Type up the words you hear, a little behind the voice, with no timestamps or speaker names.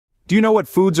Do you know what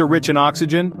foods are rich in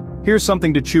oxygen? Here's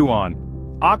something to chew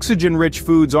on. Oxygen-rich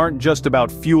foods aren't just about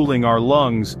fueling our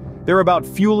lungs, they're about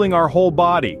fueling our whole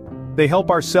body. They help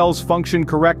our cells function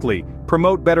correctly,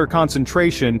 promote better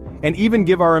concentration, and even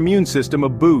give our immune system a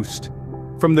boost.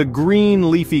 From the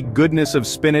green leafy goodness of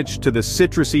spinach to the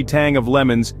citrusy tang of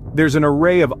lemons, there's an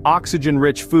array of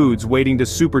oxygen-rich foods waiting to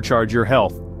supercharge your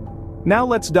health. Now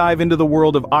let's dive into the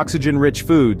world of oxygen-rich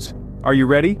foods. Are you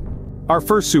ready? Our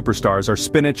first superstars are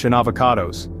spinach and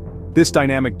avocados. This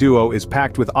dynamic duo is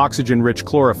packed with oxygen-rich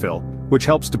chlorophyll, which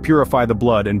helps to purify the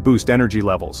blood and boost energy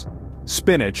levels.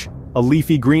 Spinach, a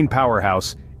leafy green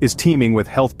powerhouse, is teeming with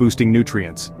health-boosting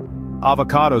nutrients.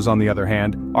 Avocados, on the other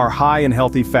hand, are high in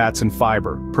healthy fats and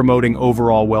fiber, promoting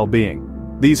overall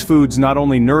well-being. These foods not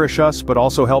only nourish us but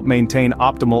also help maintain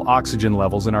optimal oxygen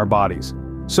levels in our bodies.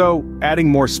 So, adding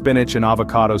more spinach and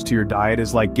avocados to your diet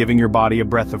is like giving your body a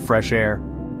breath of fresh air.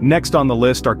 Next on the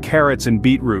list are carrots and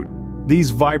beetroot.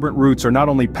 These vibrant roots are not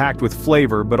only packed with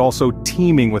flavor but also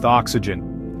teeming with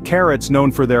oxygen. Carrots,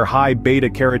 known for their high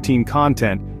beta-carotene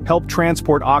content, help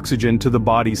transport oxygen to the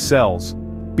body's cells.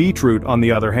 Beetroot, on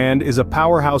the other hand, is a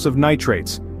powerhouse of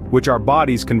nitrates, which our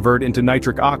bodies convert into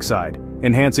nitric oxide,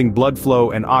 enhancing blood flow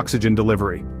and oxygen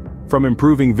delivery. From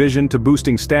improving vision to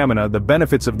boosting stamina, the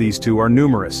benefits of these two are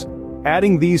numerous.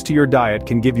 Adding these to your diet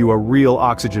can give you a real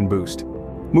oxygen boost.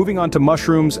 Moving on to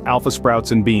mushrooms, alpha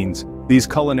sprouts and beans. These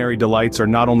culinary delights are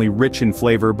not only rich in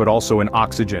flavor but also in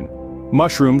oxygen.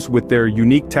 Mushrooms, with their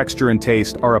unique texture and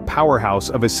taste, are a powerhouse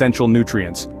of essential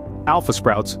nutrients. Alpha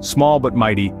sprouts, small but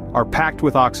mighty, are packed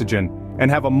with oxygen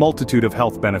and have a multitude of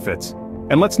health benefits.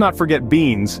 And let's not forget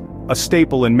beans, a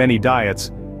staple in many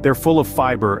diets. They're full of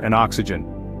fiber and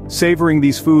oxygen. Savoring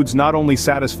these foods not only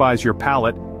satisfies your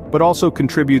palate, but also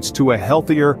contributes to a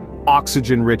healthier,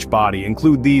 oxygen-rich body.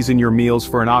 Include these in your meals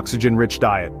for an oxygen-rich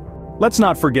diet. Let's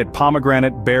not forget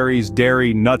pomegranate, berries,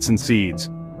 dairy, nuts and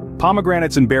seeds.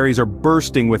 Pomegranates and berries are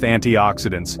bursting with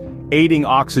antioxidants, aiding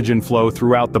oxygen flow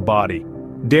throughout the body.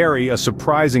 Dairy, a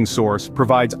surprising source,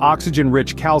 provides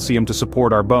oxygen-rich calcium to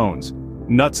support our bones.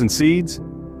 Nuts and seeds?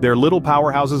 They're little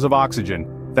powerhouses of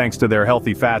oxygen, thanks to their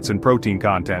healthy fats and protein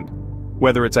content.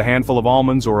 Whether it's a handful of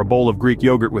almonds or a bowl of Greek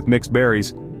yogurt with mixed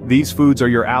berries, these foods are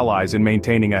your allies in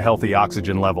maintaining a healthy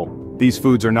oxygen level. These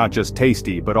foods are not just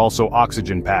tasty but also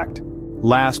oxygen-packed.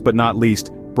 Last but not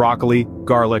least, broccoli,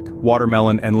 garlic,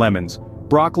 watermelon, and lemons.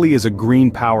 Broccoli is a green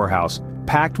powerhouse,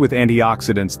 packed with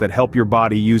antioxidants that help your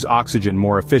body use oxygen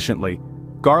more efficiently.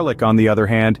 Garlic, on the other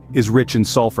hand, is rich in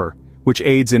sulfur, which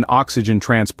aids in oxygen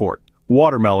transport.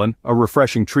 Watermelon, a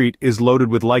refreshing treat, is loaded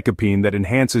with lycopene that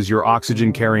enhances your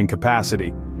oxygen-carrying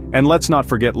capacity. And let's not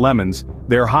forget lemons.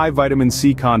 Their high vitamin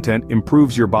C content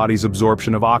improves your body's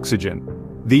absorption of oxygen.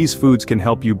 These foods can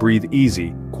help you breathe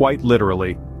easy, quite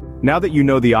literally. Now that you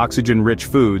know the oxygen-rich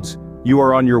foods, you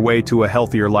are on your way to a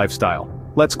healthier lifestyle.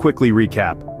 Let's quickly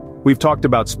recap. We've talked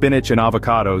about spinach and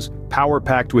avocados,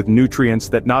 power-packed with nutrients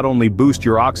that not only boost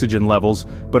your oxygen levels,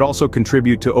 but also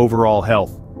contribute to overall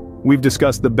health. We've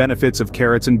discussed the benefits of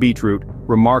carrots and beetroot,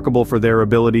 remarkable for their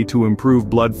ability to improve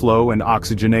blood flow and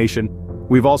oxygenation.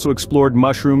 We've also explored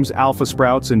mushrooms, alpha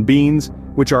sprouts, and beans,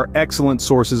 which are excellent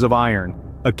sources of iron,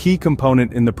 a key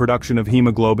component in the production of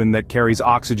hemoglobin that carries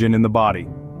oxygen in the body.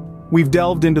 We've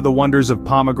delved into the wonders of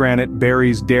pomegranate,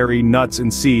 berries, dairy, nuts,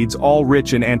 and seeds, all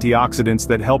rich in antioxidants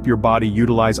that help your body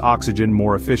utilize oxygen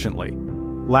more efficiently.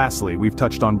 Lastly, we've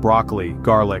touched on broccoli,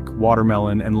 garlic,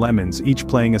 watermelon, and lemons, each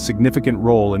playing a significant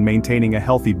role in maintaining a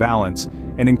healthy balance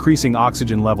and increasing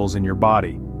oxygen levels in your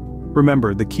body.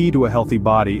 Remember, the key to a healthy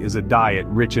body is a diet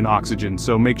rich in oxygen,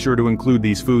 so make sure to include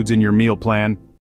these foods in your meal plan.